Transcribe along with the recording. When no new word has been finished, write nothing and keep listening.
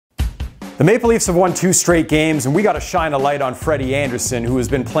The Maple Leafs have won 2 straight games, and we got to shine a light on Freddy Andersen, who has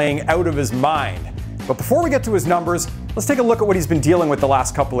been playing out of his mind. But before we get to his numbers, let's take a look at what he's been dealing with the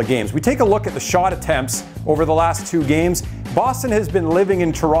last couple of games. We take a look at the shot attempts over the last 2 games. Boston has been living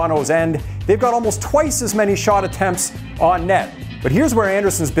in Toronto's end. They've got almost twice as many shot attempts on net. But here's where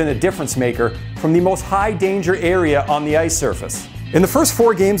Andersen's been a difference maker from the most high danger area on the ice surface. In the first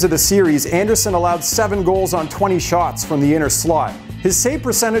 4 games of the series, Andersen allowed 7 goals on 20 shots from the inner slot. His save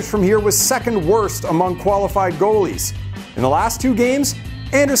percentage from here was second worst among qualified goalies. In the last 2 games,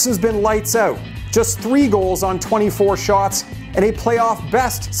 Andersen's been lights out. Just 3 goals on 24 shots and a playoff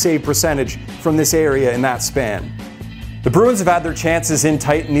best save percentage from this area in that span. The Bruins have had their chances in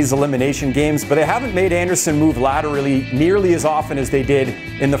tight in these elimination games, but they haven't made Andersen move laterally nearly as often as they did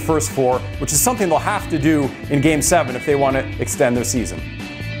in the first 4, which is something they'll have to do in Game 7 if they want to extend their season.